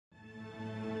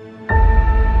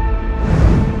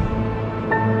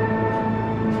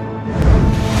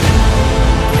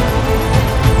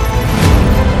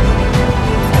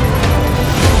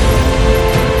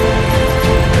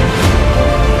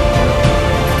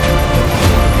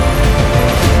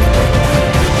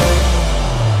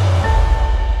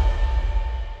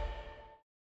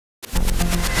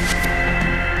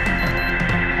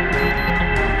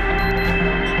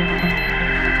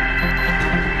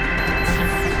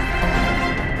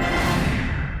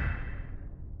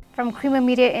From Creamer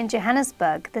Media in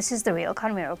Johannesburg, this is the Real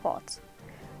Economy Report.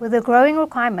 With a growing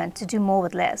requirement to do more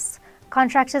with less,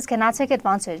 contractors can now take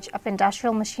advantage of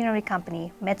industrial machinery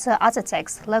company Metso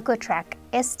Outotec's Lokotrack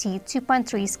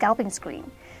ST2.3 scalping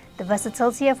screen, the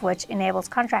versatility of which enables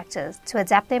contractors to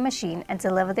adapt their machine and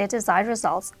deliver their desired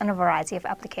results on a variety of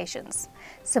applications.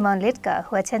 Simone Litka,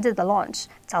 who attended the launch,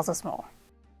 tells us more.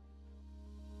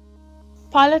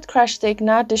 Pilot Crushtec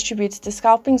now distributes the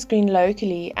scalping screen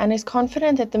locally and is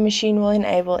confident that the machine will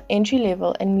enable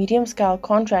entry-level and medium-scale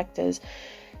contractors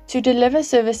to deliver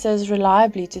services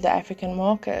reliably to the African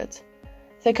market.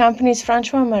 The company's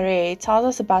Francois Marais tells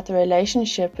us about the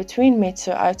relationship between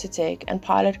Metso Outotec and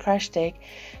Pilot Crushtec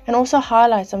and also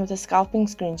highlights some of the scalping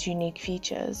screen's unique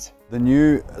features. The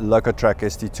new Lokotrack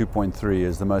ST2.3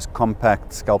 is the most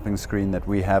compact scalping screen that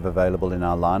we have available in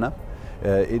our lineup.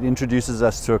 It introduces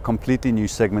us to a completely new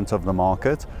segment of the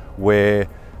market where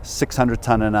 600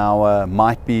 ton an hour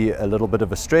might be a little bit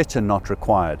of a stretch and not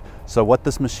required. So what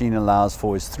this machine allows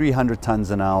for is 300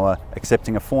 tons an hour,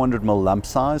 accepting a 400 mil lump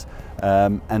size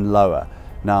and lower.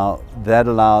 Now that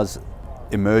allows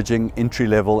emerging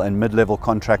entry-level and mid-level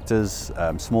contractors,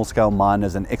 small-scale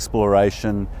miners and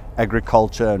exploration,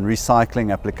 agriculture and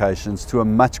recycling applications to a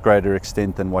much greater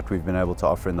extent than what we've been able to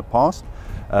offer in the past.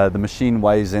 The machine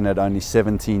weighs in at only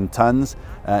 17 tons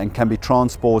and can be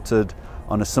transported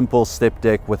on a simple step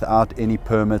deck without any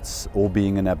permits or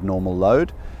being an abnormal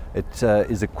load. It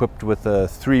is equipped with a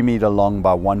 3 meter long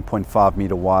by 1.5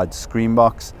 meter wide screen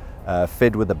box,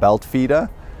 fed with a belt feeder,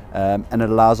 and it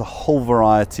allows a whole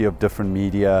variety of different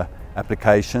media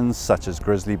applications such as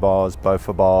grizzly bars,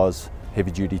 bofa bars,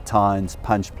 heavy duty tines,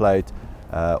 punch plate,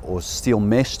 or steel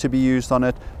mesh to be used on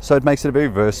it. So it makes it a very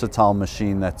versatile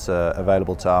machine that's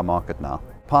available to our market now.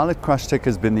 Pilot Crushtec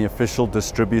has been the official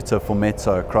distributor for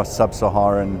Metso across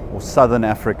sub-Saharan or southern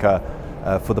Africa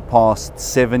for the past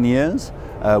 7 years.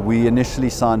 We initially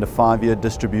signed a 5-year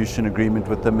distribution agreement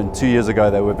with them, and 2 years ago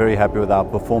they were very happy with our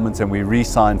performance and we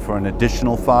re-signed for an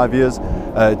additional 5 years.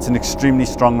 It's an extremely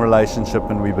strong relationship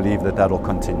and we believe that that'll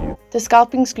continue. The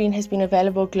scalping screen has been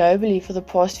available globally for the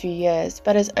past few years,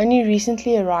 but has only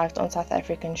recently arrived on South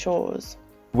African shores.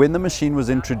 When the machine was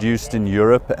introduced in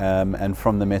Europe and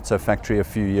from the Metso factory a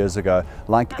few years ago,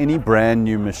 like any brand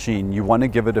new machine, you want to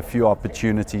give it a few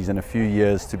opportunities and a few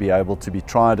years to be able to be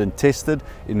tried and tested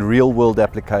in real world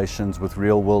applications with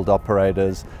real world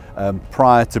operators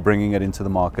prior to bringing it into the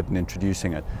market and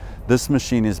introducing it. This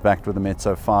machine is backed with a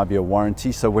Metso 5-year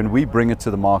warranty, so when we bring it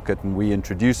to the market and we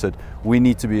introduce it, we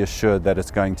need to be assured that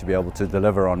it's going to be able to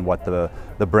deliver on what the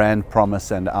brand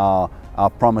promise and our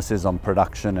promises on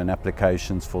production and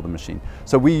applications for the machine.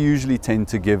 So we usually tend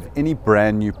to give any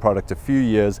brand new product a few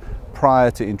years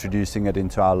prior to introducing it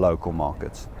into our local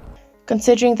markets.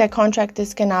 Considering that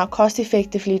contractors can now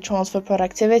cost-effectively transfer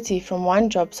productivity from one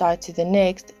job site to the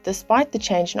next, despite the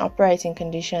change in operating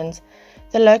conditions,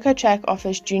 the Lokotrack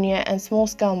offers junior and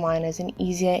small-scale miners an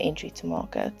easier entry to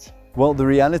market. Well, the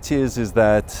reality is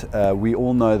that we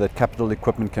all know that capital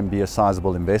equipment can be a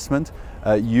sizable investment.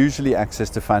 Usually access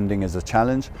to funding is a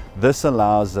challenge. This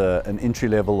allows an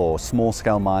entry-level or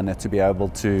small-scale miner to be able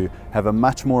to have a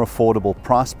much more affordable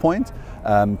price point,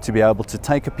 to be able to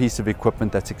take a piece of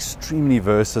equipment that's extremely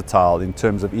versatile in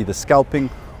terms of either scalping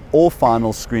or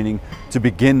final screening to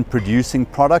begin producing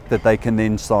product that they can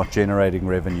then start generating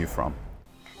revenue from.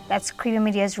 That's Creamer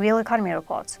Media's Real Economy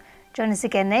Report. Join us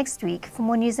again next week for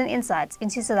more news and insights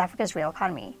into South Africa's real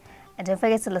economy. And don't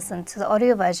forget to listen to the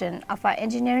audio version of our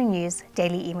Engineering News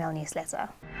daily email newsletter.